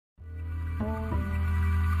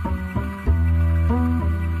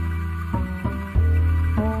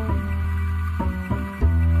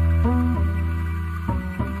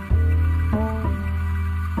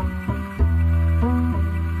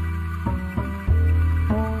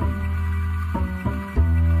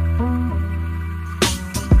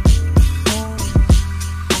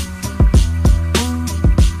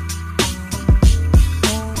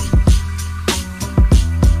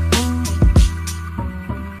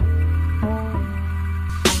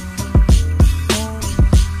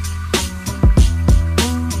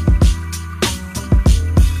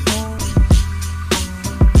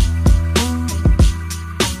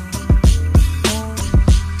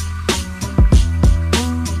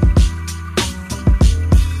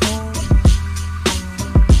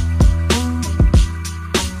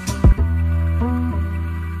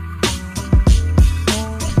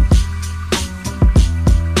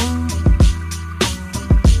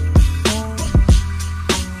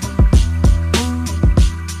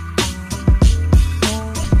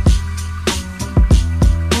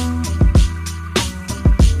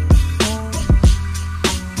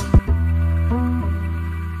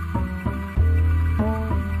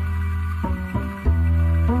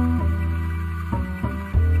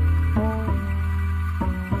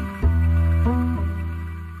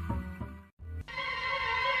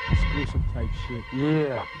Exclusive type shit.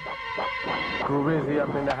 Yeah. Grizzy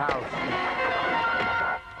up in the house.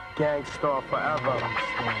 Gangstar forever.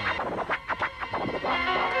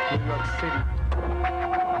 New York City.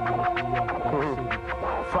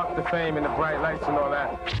 Fuck the fame and the bright lights and all that.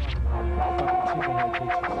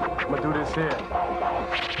 I'ma do this here.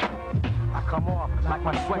 I come off like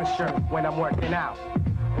my sweatshirt when I'm working out.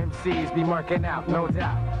 MCs be murking out, no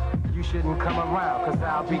doubt. You shouldn't come around, cause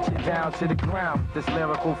I'll beat you down to the ground. This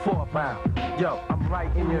lyrical 4-pound. Yo, I'm right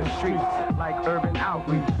in your streets, like urban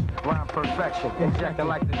outreach. Rhyme perfection, injecting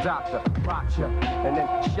like the doctor. Rock ya, and then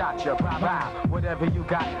shot ya, bye-bye. Whatever you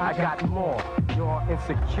got, I got more. You're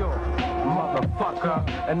insecure, motherfucker.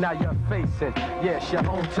 And now you're facing, yes, your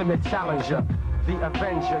ultimate challenger. The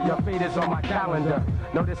Avenger, your fate is on my calendar.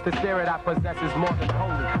 Notice the spirit I possess is more than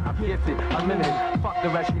holy. I'm gifted, unlimited, fuck the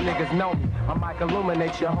rest, you niggas know me. My mic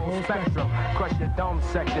illuminates your whole spectrum. Crush your dome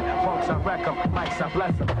section, punks I wreck them, mics I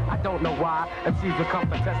bless them. I don't know why, MCs become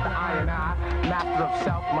for test the I and I. Master of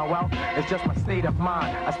self, my wealth is just my state of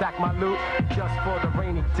mind. I stack my loot just for the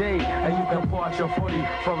rainy day. And you can pause your 40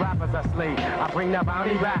 for rappers I slay. I bring that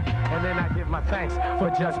bounty back, and then I give my thanks for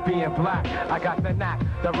just being black. I got the knack,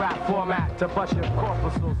 the rap format to bust your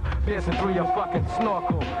corpuscles, piercing through your fucking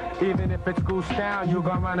snorkel. Even if it's goose down, you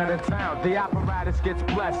gon' run out of town. The apparatus gets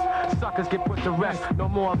blessed, suckers get put to rest. No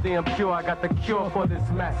more of the impure, I got the cure for this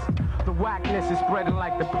mess. The whackness is spreading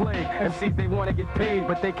like the plague. MCs, they wanna get paid,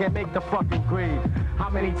 but they can't make the fucking grade. How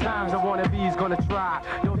many times a wannabe's gonna try?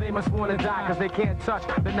 Yo, they must wanna die, cause they can't touch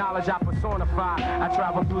the knowledge I personify. I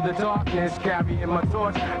travel through the darkness, carrying my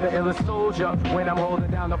torch, the illest soldier, when I'm holding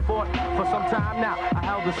down the fort. For some time now, I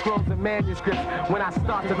held the scrolls and manuscripts. When I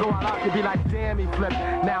start to go out, I could be like, damn, he flipped.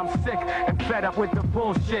 Now I'm sick and fed up with the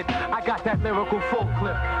bullshit. I got that lyrical full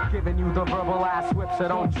clip, giving you the verbal ass whips that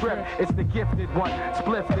don't trip. It's the gifted one,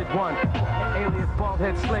 spliffed one. Alias bald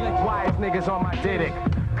head slick, wise niggas on my dick.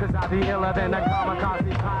 Cause I be iller than a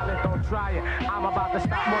kamikaze pilot, don't try it. I'm about to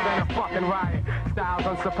stop more than a fucking riot. Styles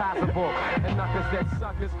unsurpassable, and nothing said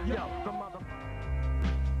suckers. Yo, the mother.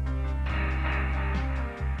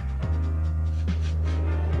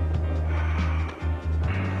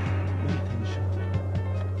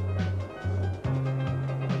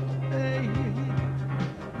 Hey,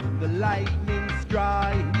 when the lightning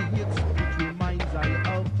strikes, it reminds I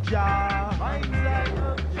of Jah.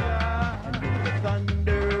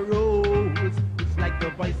 Thunder rolls, it's like the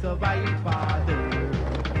voice of our Father.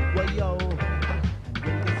 Well, yo,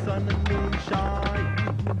 when the sun and moon shine,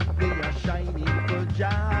 they are shining for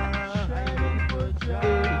Jah.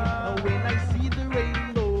 And when I see the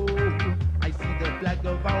rainbow, I see the flag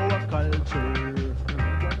of our culture.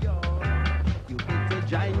 Well, yo, you better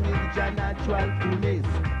join with Jah natural fullness.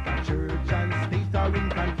 The church and state are in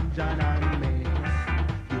confusion and mess.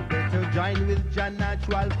 You better join with Jah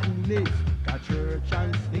natural fullness. Church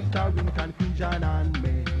and state are in confusion and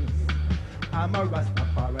mess. I'm a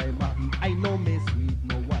Rastafari man, I no mess with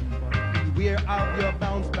no one, but beware of your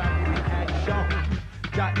bounce back reaction.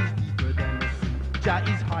 Jah is deeper than the sea, Jah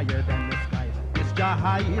is higher than the sky. Yes, Jah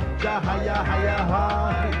high, Jah higher, higher,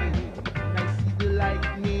 high. I see the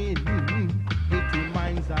lightning, it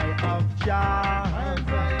reminds I of Jah.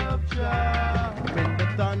 When the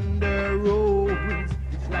thunder rolls,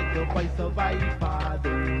 it's like the voice of our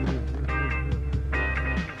Father.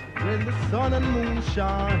 When the sun and moon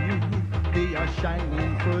shine, they are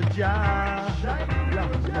shining for Jah.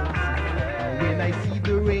 When I see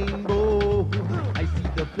the rainbow, I see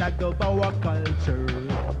the flag of our culture.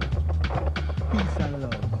 Peace and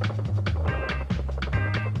love.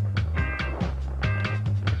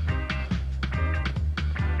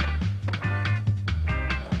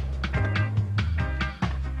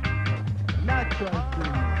 Natural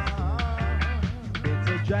things.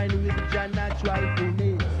 Better join with Jah natural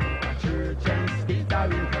fullness. Church and state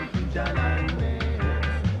are in confusion and mess.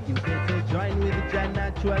 You better join with Jah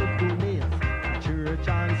natural fullness. Church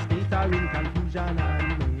and state are in confusion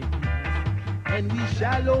and mess. And we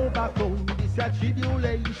shall overcome this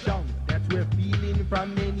tribulation that we're feeling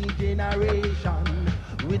from many generations.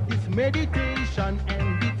 With this meditation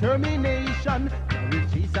and determination, that will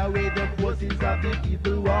chase away the forces of the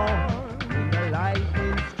evil one. When the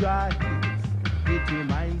lightning strikes, it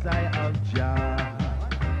reminds I of Jah.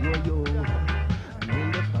 Yo, yo. And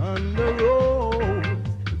when the thunder rolls,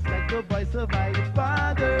 it's like the voice of my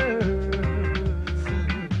Father. See,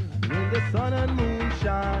 when the sun and moon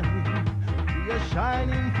shine, we are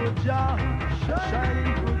shining for Jah,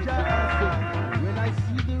 shining for Jah. So when I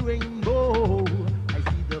see the rainbow, I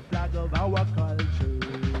see the flag of our culture.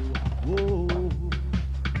 Whoa,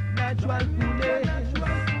 natural fullness.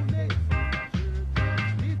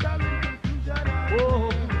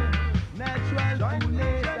 Oh, natural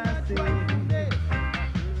fullness, I say.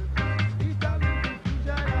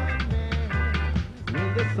 When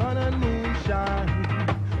the sun and moon shine,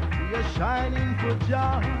 we are shining for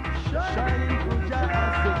Jah, shining for Jah. I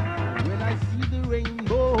say, when I see the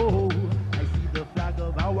rainbow, I see the flag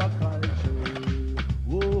of our culture.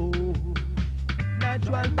 Whoa,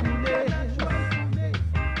 natural fullness.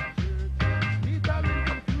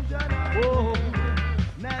 Oh,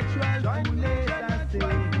 natural fullness, I say.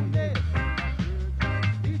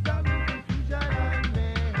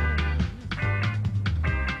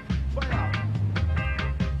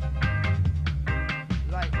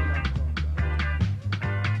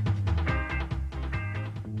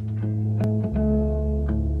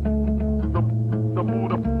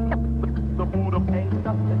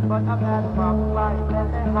 But I've had a problem like that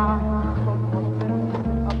and high. So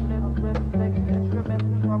you want to uplift, take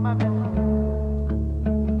instrumentals from my mental.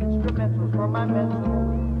 Instrumentals from my mental.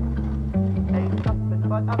 Ain't nothing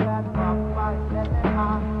but I've had a problem like that and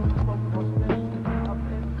high. So you want to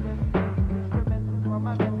uplift, instrumentals from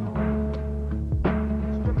my mental.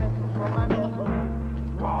 Instrumentals from my mental.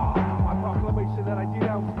 My proclamation that I did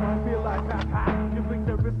out I feel like ha. You think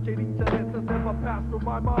they're risking to this has never passed through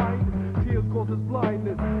my mind. Tears causes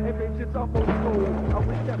blindness and makes it up on soul. I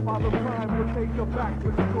wish that Father Time would take her back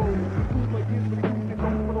control. Who may give the future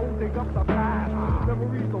but don't take up the past.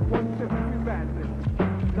 Memories of one century madness.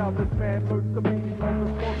 Now this man learns the meaning of the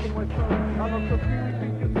force of my son. I love the beauty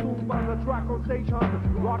being consumed by the track on stage hunters.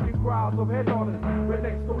 Rocking crowds of headhunters.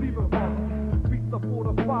 Rednecks don't even bother. Beats the 4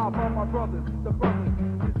 to 5 of my brothers, the brothers.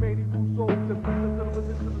 His many new souls and pieces of the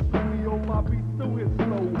studio. My beat still hits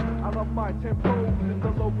slow. I love my tempos in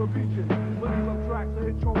the local region. Believe I'm tracks to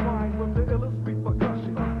hit your mind with the illest beat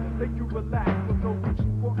percussion. Make you relax with no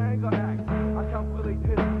reaching for anger acts. I calculate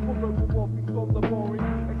hits for verbal walking from the boring.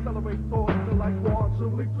 Accelerate thoughts till I go on to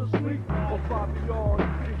leap to sleep. Or far beyond.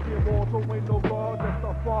 You hear more, so ain't no guard. That's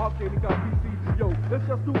the fog, getting got BC. Yo, it's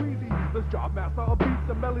just too easy. This job master, a beat,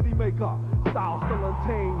 the melody maker. Style still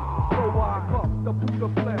untamed. So I puff the Buddha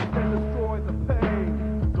flesh and destroy the pain.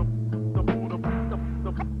 So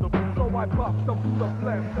I puff the Buddha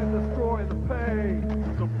flesh and destroy the pain.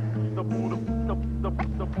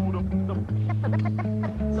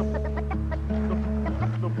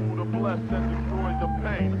 The Buddha bless and destroy the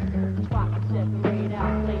pain. Rock and separate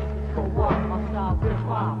out places for what? My style is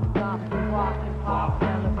pop, gospel, rock and pop.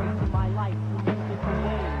 Celebrating my life through musical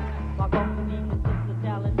ways. My company consists of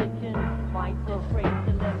talented kin. Mindset traits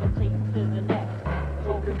to levitate to the next.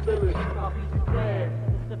 Broken village, I'll be declared.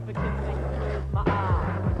 Pacific pictures my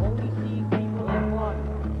eye. Only see people at once.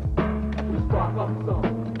 We spark up some.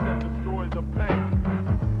 And destroy the pain.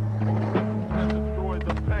 And destroy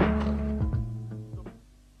the pain.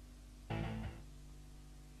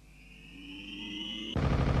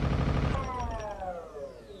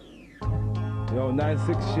 Yo, 9-6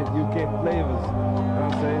 shit, UK flavors. You know what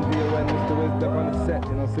I'm saying? Be aware, Mr. Wisdom on the set,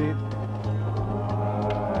 you know, see it?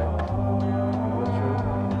 Alright.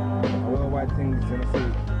 Worldwide things, you know, see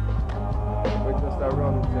it? We're just a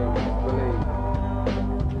run thing, believe.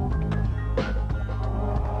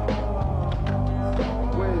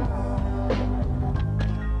 Wiz.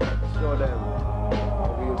 Show them how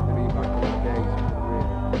we used to be back in the days, for real.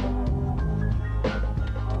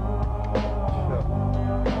 Sure.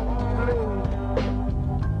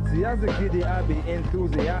 See, as a kiddie, I be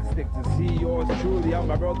enthusiastic to see yours truly. I'm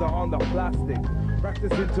my brother on the plastic.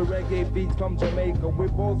 Practicing to reggae beats from Jamaica. We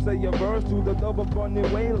both say a verse to the double bunny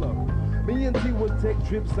whaler. Me and T would take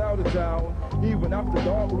trips out of town. Even after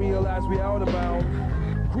dark, realize we out of bounds.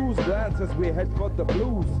 Cruise glance as we head for the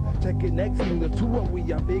blues. Check it next thing, the tour,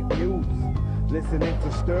 we are big news. Listening to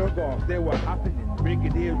Sturgoff, they were happening.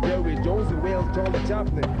 Brigadier Jerry, Josie Wales, Charlie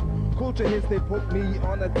Chaplin. Culture hits, they put me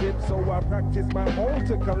on a tip, so I practice my own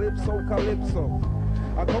to calypso.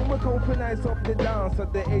 I come with open eyes up the dance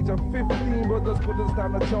at the age of 15, brothers couldn't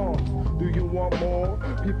stand a chance. Do you want more?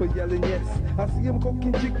 People yelling yes. I see them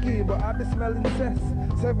cooking chicken, but I be smelling cess.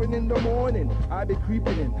 7 in the morning, I be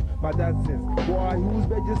creeping in. My dad says, boy, whose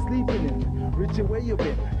bed you sleeping in? Richie, where you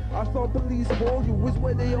been? I thought police called you, which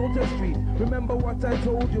way they out the street? Remember what I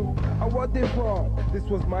told you? I what they thought. This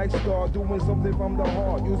was my start, doing something from the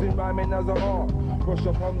heart, using rhyming as an art. Brush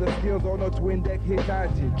up on the skills on a twin deck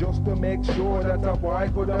Hitachi, just to make sure that a boy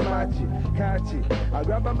could match it, catch it. I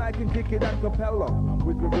grab a mic and kick it a cappella,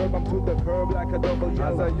 with reverb I'm to the curb like a double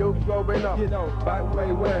yellow. As a youth growing up, you know, back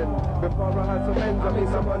way when, before I had some ends, I mean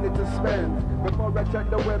some money to spend. Before I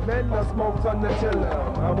checked the women, I smoked on the chiller.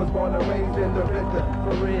 I was born and raised in the rhythm,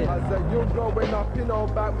 for real. As a youth growing up, you know,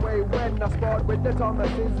 back way when I sparred with the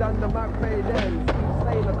Thomases and the McFadens.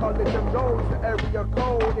 Slaying the college and roads, the area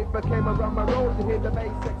code. It became around my road to hear the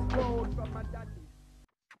bass explode from my daddy.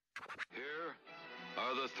 Here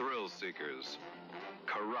are the thrill seekers,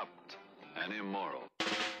 corrupt and immoral.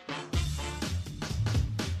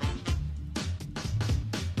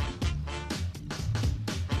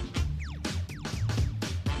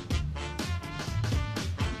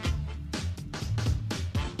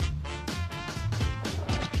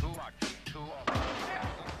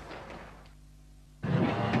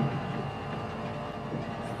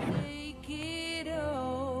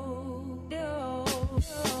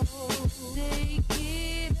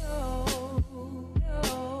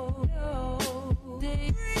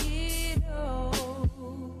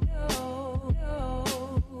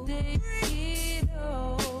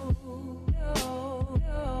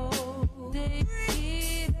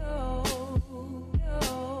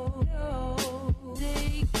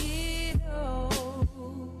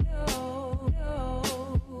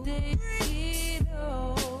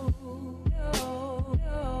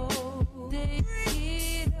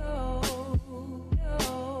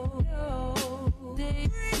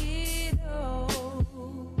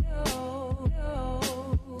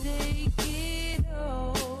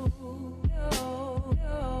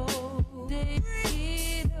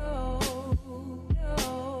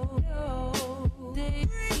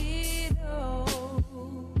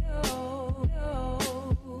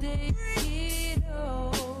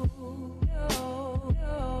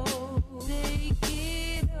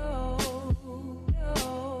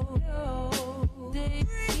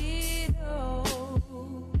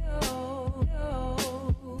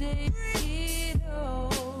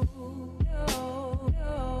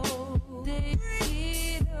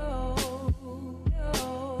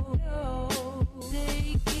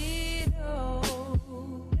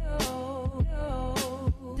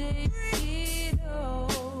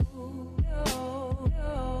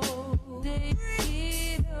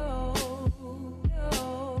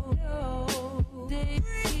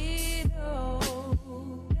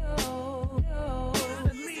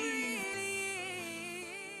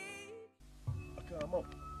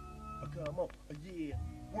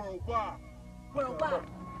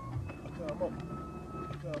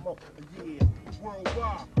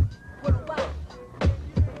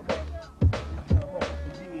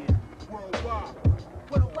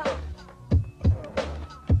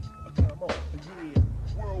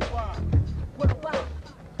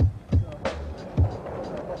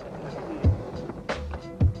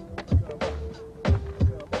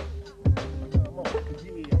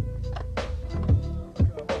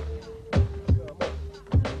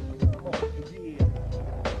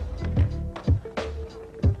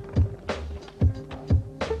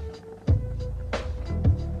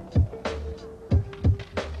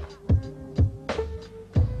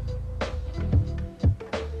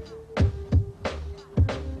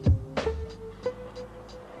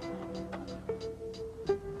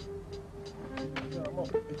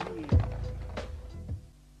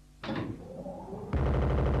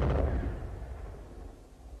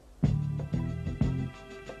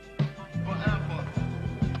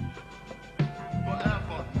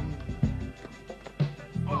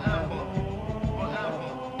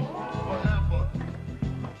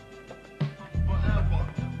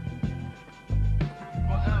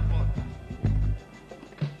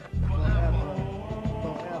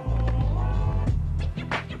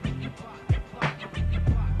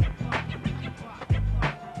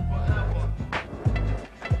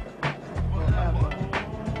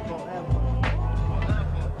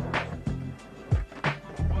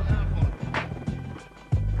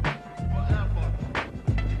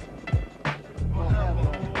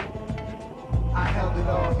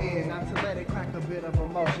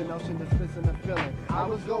 emotion, ocean dismissing the feeling. I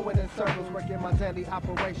was going in circles, working my daily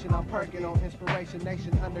operation. I'm perking on inspiration,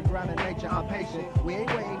 nation, underground and nature. I'm patient. We ain't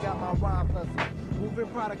waiting, got my rhyme hustle. Moving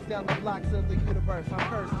products down the blocks of the universe. I'm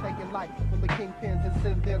cursed, taking life from the kingpins and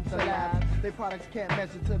send them to labs. Their products can't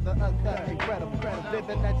measure to the uncut. Incredible,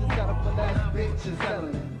 living at your setup for that bitch is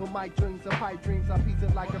settling. For my dreams and pipe dreams, I piece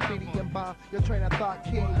it like graffiti and bomb. Your train of thought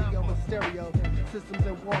king, we over stereo. Systems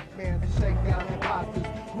and Walkmans, shake down imposters,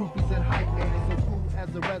 groupies and hype man. So cool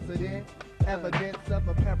as a resident, evidence of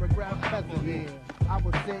a paragraph president. I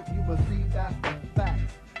was sent, you will see that's the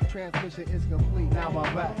facts. Transmission is complete, now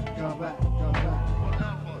I'm back, come back, come back.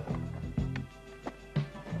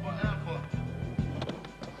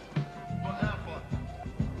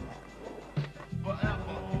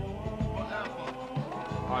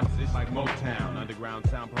 Artists like Motown, underground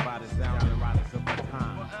sound providers sound and riders of the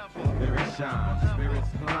time. Lyrics shine, spirits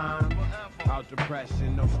climb, out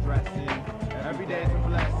depression, no stressing. Every day's a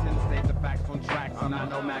blessing, state the facts on tracks. I'm not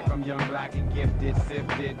no Mac, I'm young, black and gifted,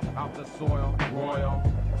 sifted out the soil, royal.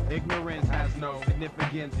 Ignorance has no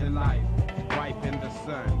significance in life. Ripe in the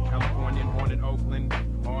sun, Californian born in Oakland.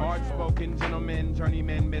 Hard-spoken gentlemen,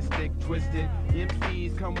 journeymen, mystic, twisted.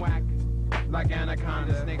 MCs come whack like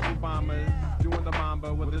anaconda, snakes with bombers, doing the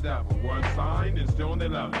mamba with the devil. One signed and still on their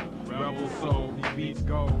level. Rebel soul, these beats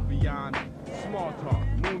go beyond small talk,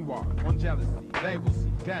 moonwalk, on jealousy, they will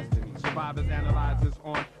see destiny. Survivors, analyzers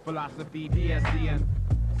on philosophy, DSC and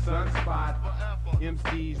Sunspot.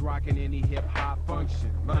 MCs rocking any hip-hop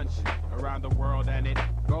function, luncheon around the world, and it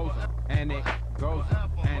goes on, and it goes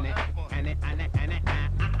on, and it, and it, and it, and it,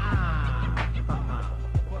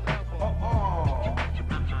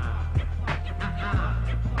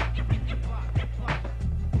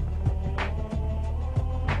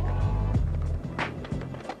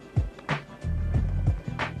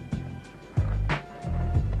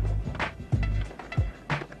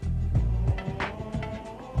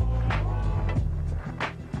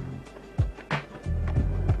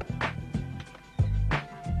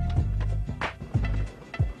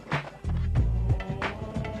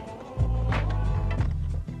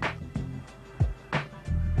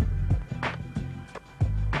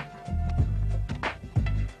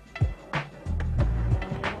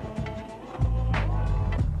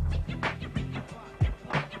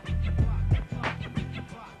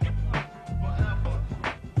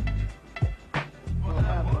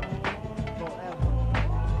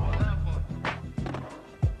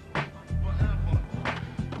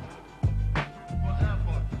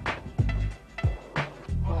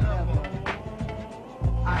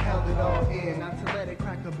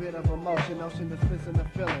 Ocean dismissing the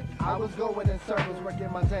feeling. I was going in circles,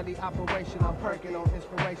 working my daily operation. I'm perking on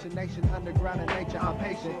inspiration, nation, underground and nature. I'm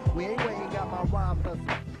patient. We ain't waiting, got my rhyme hustle.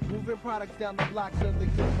 Moving products down the blocks of the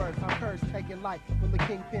universe. I'm cursed, taking life from the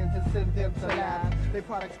kingpins and send them to labs. Their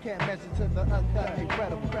products can't measure to the uncut.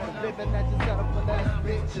 Incredible, living at your setup for that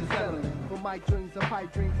bitch is settling. For my dreams and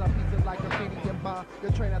pipe dreams, I piece it like graffiti and bomb.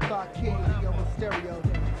 Your train of thought king, we over stereo.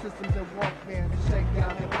 Systems and Walkmans, shake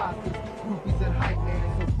down imposters, groupies and hype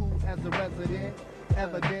man. So cool as a resident,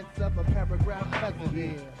 evidence of a paragraph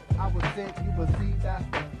president. I was sent, you will see that's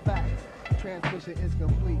the facts. Transmission is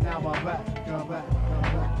complete, now I'm back, come back, come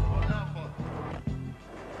back.